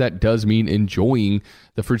part of that does mean enjoying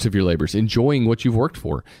the fruits of your labors, enjoying what you've worked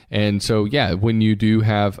for. And so, when you do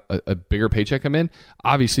have a bigger paycheck come in,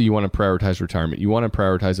 obviously you want to prioritize retirement. You want to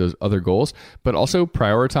prioritize those other goals, but also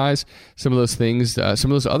prioritize some of those things, some of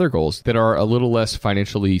those other goals that are a little less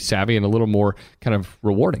financially savvy and a little more kind of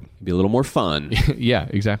rewarding. Be a little more fun. Yeah,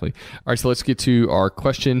 exactly. All right, so let's get to our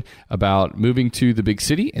question about moving to the big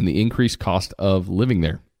city and the increased cost of living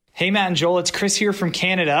there. Hey, Matt and Joel, it's Chris here from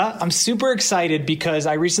Canada. I'm super excited because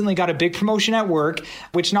I recently got a big promotion at work,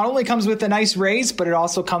 which not only comes with a nice raise, but it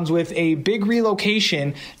also comes with a big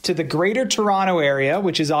relocation to the Greater Toronto area,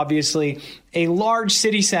 which is obviously a large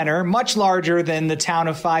city center, much larger than the town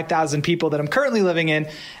of 5,000 people that I'm currently living in.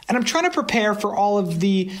 And I'm trying to prepare for all of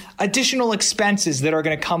the additional expenses that are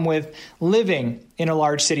going to come with living in a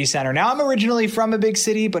large city center. Now, I'm originally from a big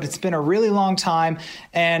city, but it's been a really long time.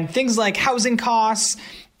 And things like housing costs,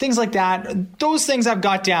 things like that, those things I've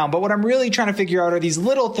got down. But what I'm really trying to figure out are these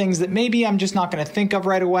little things that maybe I'm just not going to think of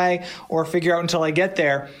right away or figure out until I get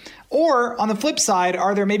there. Or on the flip side,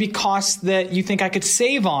 are there maybe costs that you think I could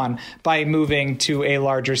save on by moving to a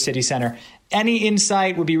larger city center? Any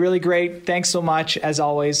insight would be really great. Thanks so much. As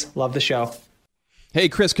always, love the show. Hey,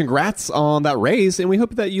 Chris, congrats on that raise, and we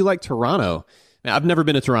hope that you like Toronto. Now, I've never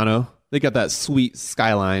been to Toronto. They got that sweet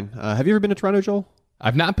skyline. Have you ever been to Toronto, Joel?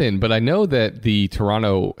 I've not been, but I know that the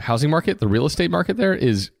Toronto housing market, the real estate market there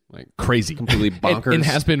is like crazy, completely bonkers. and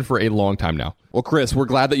has been for a long time now. Well, Chris, we're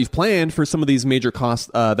glad that you've planned for some of these major costs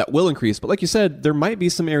that will increase. But like you said, there might be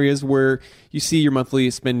some areas where you see your monthly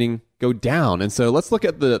spending go down. And so let's look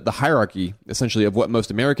at the hierarchy, essentially, of what most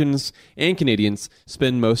Americans and Canadians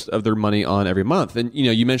spend most of their money on every month. And,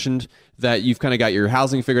 you mentioned that you've kind of got your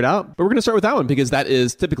housing figured out, but we're going to start with that one because that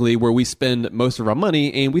is typically where we spend most of our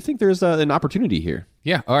money. And we think there's an opportunity here.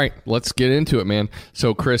 Yeah. All right. Let's get into it, man.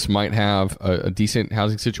 So Chris might have a decent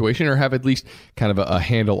housing situation or have at least kind of a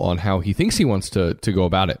handle on how he thinks he wants to go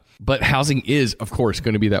about it. But housing is, of course,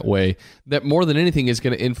 going to be that way that more than anything is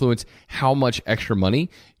going to influence how much extra money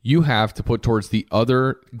you have to put towards the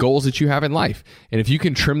other goals that you have in life. And if you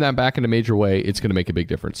can trim that back in a major way, it's going to make a big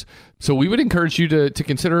difference. So we would encourage you to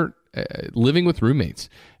consider living with roommates,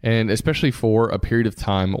 and especially for a period of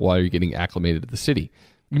time while you're getting acclimated to the city.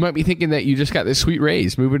 You might be thinking that you just got this sweet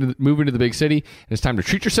raise, move into the big city, and it's time to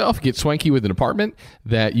treat yourself, get swanky with an apartment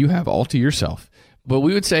that you have all to yourself. But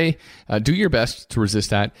we would say do your best to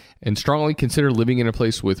resist that and strongly consider living in a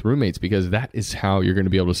place with roommates because that is how you're going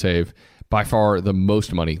to be able to save by far the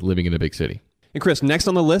most money living in a big city. And Chris, next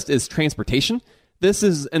on the list is transportation. This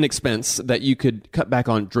is an expense that you could cut back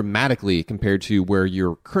on dramatically compared to where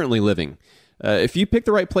you're currently living. If you pick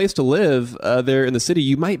the right place to live there in the city,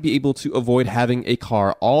 you might be able to avoid having a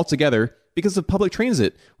car altogether because of public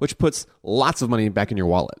transit, which puts lots of money back in your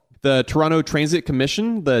wallet. The Toronto Transit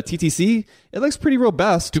Commission, the TTC, it looks pretty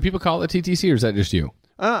robust. Do people call it TTC or is that just you?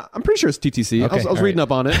 I'm pretty sure it's TTC. Okay, I was reading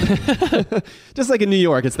up on it. Just like in New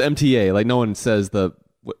York, it's the MTA. Like no one says the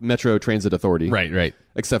Metro Transit Authority. Right.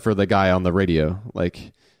 Except for the guy on the radio.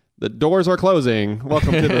 Like, the doors are closing.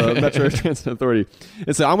 Welcome to the Metro Transit Authority.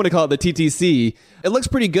 And so I'm going to call it the TTC. It looks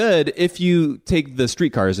pretty good if you take the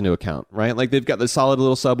streetcars into account, right? Like they've got the solid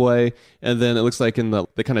little subway, and then it looks like in the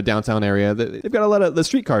kind of downtown area, they've got a lot of the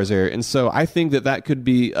streetcars there. And so I think that could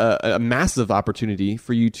be a massive opportunity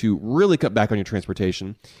for you to really cut back on your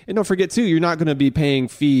transportation. And don't forget, too, you're not going to be paying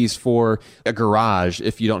fees for a garage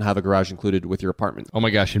if you don't have a garage included with your apartment. Oh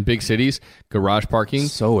my gosh, in big cities, garage parking,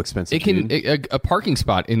 so expensive. A parking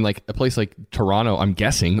spot in like a place like Toronto, I'm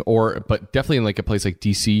guessing, but definitely in like a place like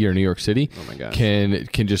DC or New York City, oh my gosh,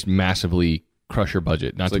 can just massively crush your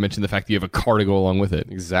budget. Not to mention the fact that you have a car to go along with it.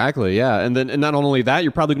 Exactly, yeah. And not only that,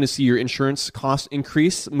 you're probably going to see your insurance cost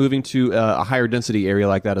increase moving to a higher density area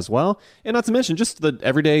like that as well. And not to mention just the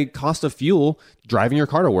everyday cost of fuel driving your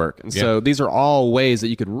car to work. And so these are all ways that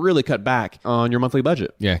you could really cut back on your monthly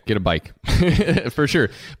budget. Yeah, get a bike. For sure.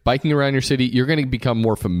 Biking around your city, you're going to become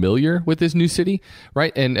more familiar with this new city,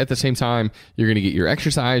 right? And at the same time, you're going to get your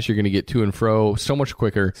exercise, you're going to get to and fro so much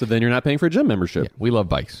quicker. So then you're not paying for a gym membership. Yeah, we love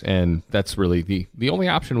bikes, and that's really the only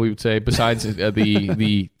option we would say besides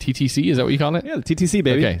the TTC. Is that what you call it? Yeah, the TTC,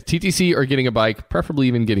 baby. Okay, TTC or getting a bike, preferably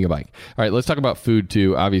even getting a bike. All right, let's talk about food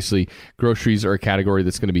too. Obviously, groceries are a category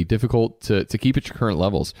that's going to be difficult to keep at your current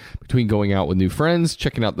levels. Between going out with new friends,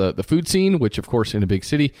 checking out the food scene, which of course in a big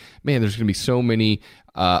city, man, there's going to be so many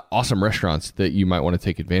awesome restaurants that you might want to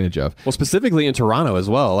take advantage of. Well, specifically in Toronto as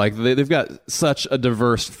well. Like they've got such a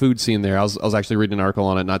diverse food scene there. I was actually reading an article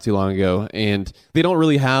on it not too long ago, and they don't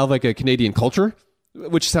really have like a Canadian culture,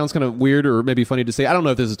 which sounds kind of weird or maybe funny to say. I don't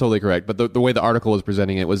know if this is totally correct, but the way the article was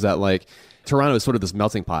presenting it was that like Toronto is sort of this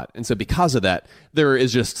melting pot. And so because of that, there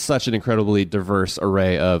is just such an incredibly diverse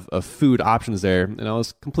array of food options there. And I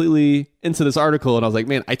was completely into this article, and I was like,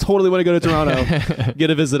 man, I totally want to go to Toronto,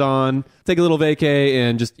 get a visit on, take a little vacay,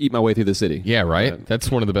 and just eat my way through the city. Yeah, right?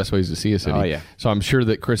 That's one of the best ways to see a city. Oh, yeah. So I'm sure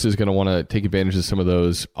that Chris is going to want to take advantage of some of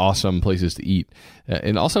those awesome places to eat.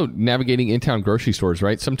 And also navigating in-town grocery stores,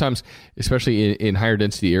 right? Sometimes, especially in higher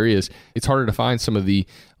density areas, it's harder to find some of the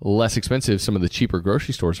less expensive, some of the cheaper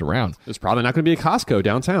grocery stores around. There's probably not going to be a Costco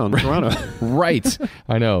downtown Toronto. Right.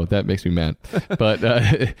 I know. That makes me mad.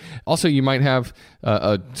 But also, you might have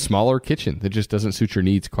a smaller kitchen that just doesn't suit your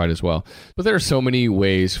needs quite as well. But there are so many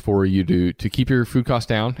ways for you to keep your food costs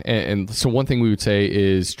down. And so one thing we would say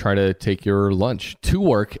is try to take your lunch to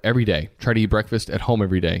work every day. Try to eat breakfast at home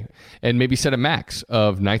every day. And maybe set a max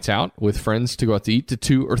of nights out with friends to go out to eat to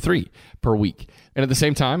 2 or 3 per week. And at the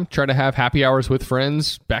same time, try to have happy hours with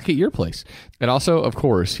friends back at your place. And also, of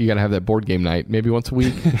course, you got to have that board game night, maybe once a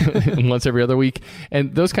week, once every other week.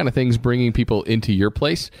 And those kind of things, bringing people into your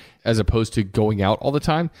place as opposed to going out all the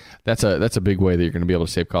time, that's a big way that you're going to be able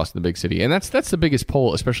to save costs in the big city. And that's the biggest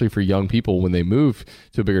pull, especially for young people when they move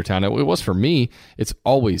to a bigger town. It was for me. It's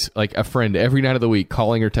always like a friend every night of the week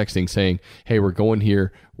calling or texting saying, hey, we're going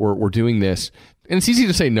here, we're doing this. And it's easy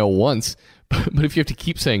to say no once, but if you have to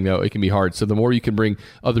keep saying no, it can be hard. So the more you can bring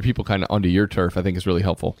other people kind of onto your turf, I think is really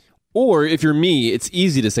helpful. Or if you're me, it's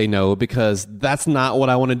easy to say no because that's not what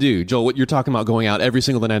I want to do. Joel, what you're talking about going out every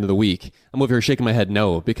single night of the week, I'm over here shaking my head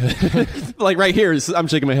no because like right here, I'm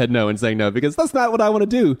shaking my head no and saying no because that's not what I want to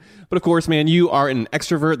do. But of course, man, you are an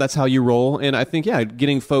extrovert. That's how you roll. And I think, yeah,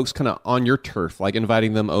 getting folks kind of on your turf, like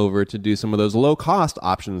inviting them over to do some of those low cost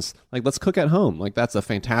options, like let's cook at home. Like that's a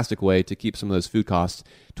fantastic way to keep some of those food costs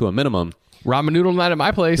to a minimum. Ramen noodle night at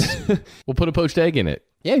my place. We'll put a poached egg in it.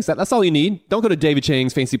 Yeah, exactly. That's all you need. Don't go to David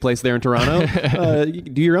Chang's fancy place there in Toronto. You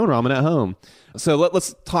can do your own ramen at home. So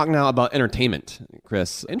let's talk now about entertainment,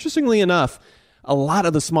 Chris. Interestingly enough, a lot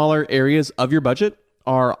of the smaller areas of your budget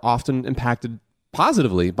are often impacted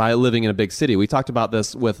positively by living in a big city. We talked about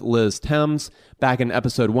this with Liz Thames back in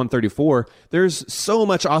episode 134. There's so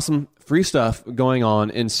much awesome free stuff going on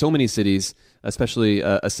in so many cities, especially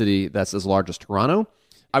a city that's as large as Toronto.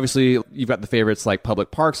 Obviously, you've got the favorites like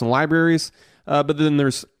public parks and libraries, but then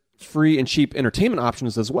there's free and cheap entertainment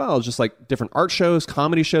options as well, just like different art shows,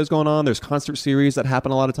 comedy shows going on. There's concert series that happen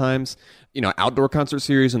a lot of times, outdoor concert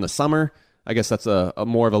series in the summer. I guess that's a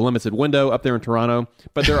more of a limited window up there in Toronto.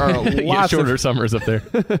 But there are lots shorter of summers up there.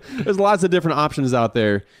 there's lots of different options out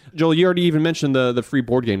there. Joel, you already even mentioned the free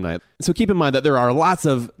board game night. So keep in mind that there are lots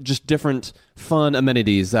of just different fun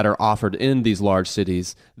amenities that are offered in these large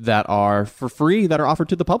cities that are for free, that are offered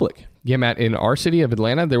to the public. Yeah, Matt, in our city of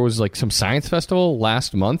Atlanta, there was like some science festival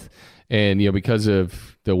last month. And, because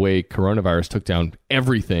of the way coronavirus took down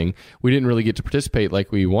everything, we didn't really get to participate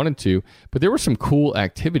like we wanted to. But there were some cool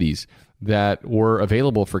activities that were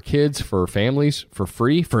available for kids, for families, for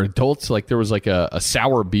free, for adults. Like there was like a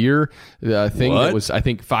sour beer thing that was, I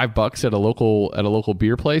think, $5 at a local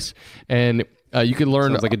beer place. And you can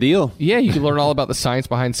learn... Sounds like a deal. Yeah, you can learn all about the science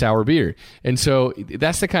behind sour beer. And so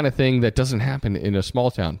that's the kind of thing that doesn't happen in a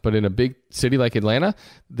small town. But in a big city like Atlanta,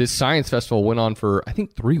 this science festival went on for, I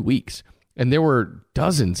think, 3 weeks. And there were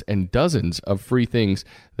dozens and dozens of free things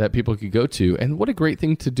that people could go to. And what a great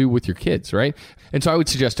thing to do with your kids, right? And so I would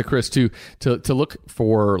suggest to Chris to look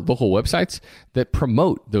for local websites that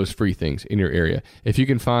promote those free things in your area. If you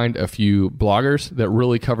can find a few bloggers that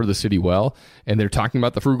really cover the city well, and they're talking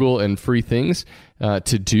about the frugal and free things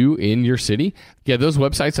to do in your city, yeah, those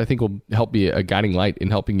websites I think will help be a guiding light in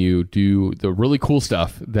helping you do the really cool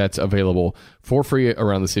stuff that's available for free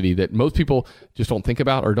around the city that most people just don't think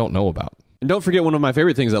about or don't know about. And don't forget one of my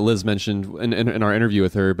favorite things that Liz mentioned in our interview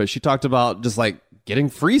with her, but she talked about just like getting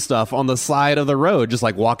free stuff on the side of the road, just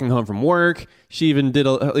like walking home from work. She even did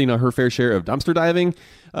her fair share of dumpster diving.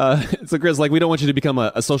 So Chris, like, we don't want you to become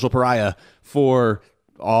a social pariah for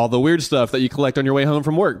all the weird stuff that you collect on your way home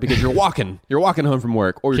from work because you're walking home from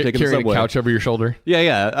work, or you're taking the subway. Carrying a couch over your shoulder.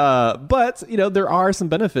 Yeah. But there are some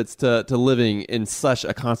benefits to living in such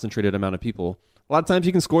a concentrated amount of people. A lot of times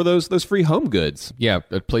you can score those free home goods. Yeah,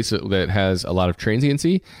 a place that has a lot of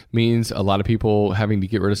transiency means a lot of people having to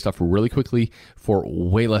get rid of stuff really quickly for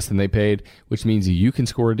way less than they paid, which means you can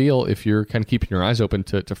score a deal if you're kind of keeping your eyes open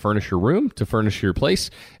to furnish your room, to furnish your place.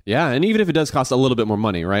 Yeah, and even if it does cost a little bit more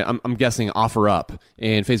money, right? I'm guessing OfferUp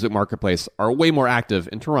and Facebook Marketplace are way more active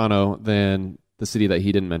in Toronto than the city that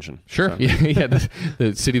he didn't mention. Sure. So. Yeah,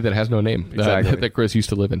 the city that has no name. Exactly. That Chris used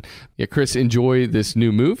to live in. Yeah, Chris, enjoy this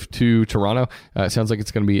new move to Toronto. It sounds like it's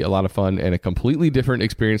going to be a lot of fun and a completely different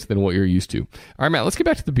experience than what you're used to. All right, Matt, let's get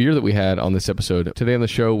back to the beer that we had on this episode. Today on the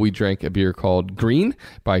show, we drank a beer called Green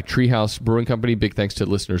by Treehouse Brewing Company. Big thanks to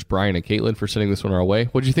listeners Brian and Caitlin for sending this one our way.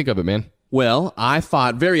 What did you think of it, man? Well, I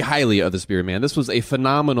thought very highly of this beer, man. This was a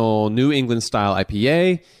phenomenal New England style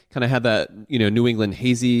IPA. Kind of had that, New England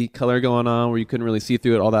hazy color going on where you couldn't really see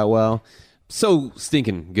through it all that well. So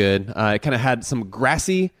stinking good. It kind of had some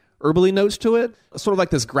grassy, herbally notes to it, sort of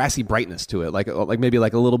like this grassy brightness to it, like maybe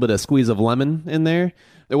like a little bit of squeeze of lemon in there.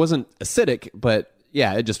 It wasn't acidic, but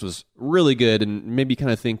yeah, it just was really good and made me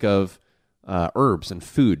kind of think of herbs and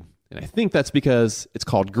food. And I think that's because it's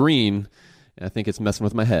called Green. And I think it's messing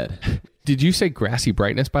with my head. Did you say grassy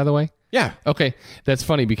brightness, by the way? Yeah. Okay. That's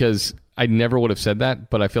funny because I never would have said that,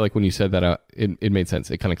 but I feel like when you said that, it made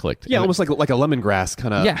sense. It kind of clicked. Yeah, almost like a lemongrass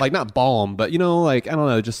kind of, like not balm, but like, I don't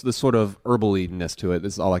know, just this sort of herbaliness to it.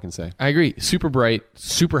 This is all I can say. I agree. Super bright,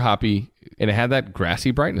 super hoppy, and it had that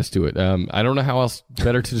grassy brightness to it. I don't know how else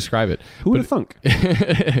better to describe it. Who would have thunk?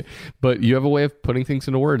 But you have a way of putting things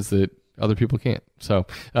into words that other people can't. So,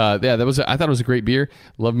 I thought it was a great beer.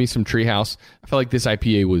 Love me some Treehouse. I felt like this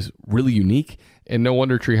IPA was really unique, and no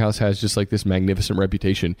wonder Treehouse has just like this magnificent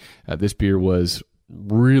reputation. This beer was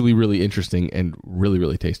really, really interesting and really,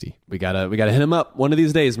 really tasty. We gotta hit him up one of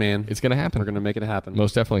these days, man. It's gonna happen. We're gonna make it happen.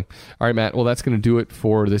 Most definitely. All right, Matt. Well, that's gonna do it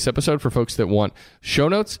for this episode. For folks that want show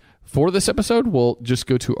notes for this episode, we'll just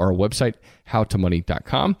go to our website,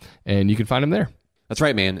 howtomoney.com, and you can find them there. That's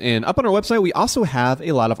right, man. And up on our website, we also have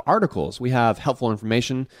a lot of articles. We have helpful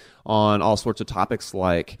information on all sorts of topics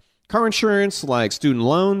like car insurance, like student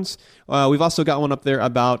loans. We've also got one up there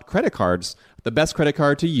about credit cards, the best credit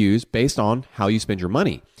card to use based on how you spend your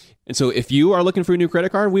money. And so if you are looking for a new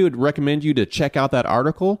credit card, we would recommend you to check out that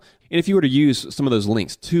article. And if you were to use some of those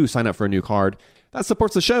links to sign up for a new card, that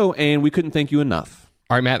supports the show, and we couldn't thank you enough.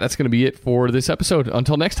 All right, Matt, that's going to be it for this episode.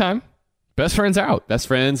 Until next time, best friends out. Best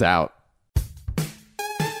friends out.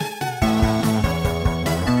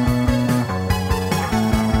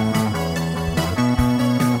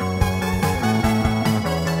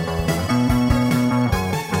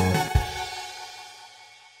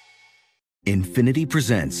 Infiniti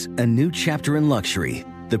presents a new chapter in luxury,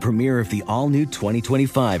 the premiere of the all-new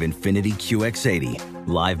 2025 Infiniti QX80,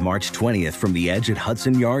 live March 20th from the Edge at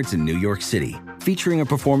Hudson Yards in New York City, featuring a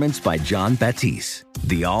performance by John Batiste.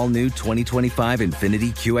 The all-new 2025 Infiniti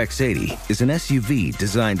QX80 is an SUV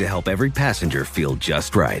designed to help every passenger feel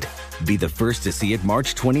just right. Be the first to see it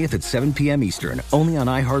March 20th at 7 p.m. Eastern, only on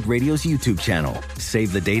iHeartRadio's YouTube channel.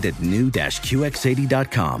 Save the date at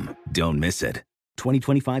new-QX80.com. Don't miss it.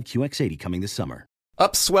 2025 QX80 coming this summer.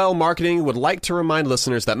 Upswell Marketing would like to remind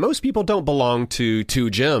listeners that most people don't belong to two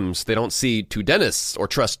gyms. They don't see two dentists or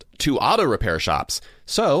trust two auto repair shops.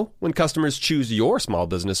 So, when customers choose your small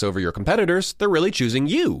business over your competitors, they're really choosing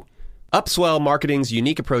you. Upswell Marketing's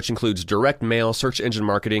unique approach includes direct mail, search engine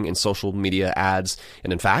marketing, and social media ads.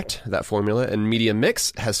 And in fact, that formula and media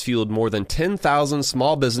mix has fueled more than 10,000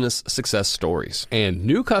 small business success stories. And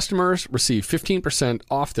new customers receive 15%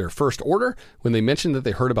 off their first order when they mention that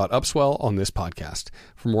they heard about Upswell on this podcast.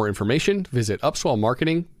 For more information, visit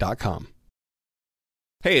upswellmarketing.com.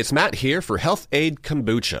 Hey, it's Matt here for Health Aid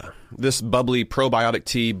Kombucha. This bubbly probiotic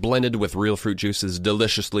tea blended with real fruit juice is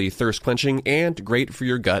deliciously thirst-quenching and great for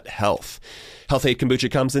your gut health. Health Aid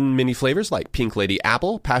Kombucha comes in many flavors like Pink Lady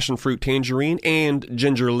Apple, Passion Fruit Tangerine, and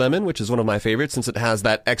Ginger Lemon, which is one of my favorites since it has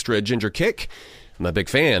that extra ginger kick. I'm a big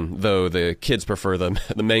fan, though the kids prefer the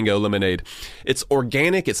mango lemonade. It's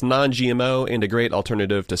organic, it's non-GMO, and a great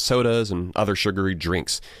alternative to sodas and other sugary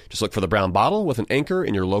drinks. Just look for the brown bottle with an anchor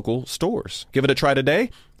in your local stores. Give it a try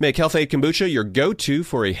today. Make Health Aid Kombucha your go-to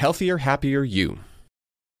for a healthier, happier you.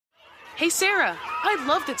 Hey Sarah, I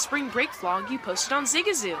love that spring break vlog you posted on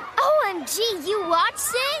Zigazoo. OMG, you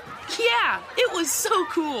watched it? Yeah, it was so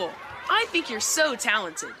cool. I think you're so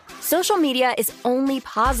talented. Social media is only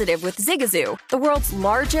positive with Zigazoo, the world's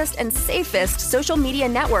largest and safest social media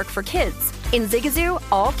network for kids. In Zigazoo,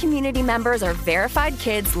 all community members are verified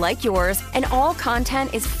kids like yours, and all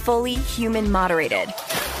content is fully human moderated.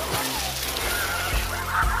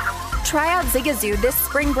 Try out Zigazoo this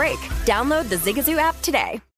spring break. Download the Zigazoo app today.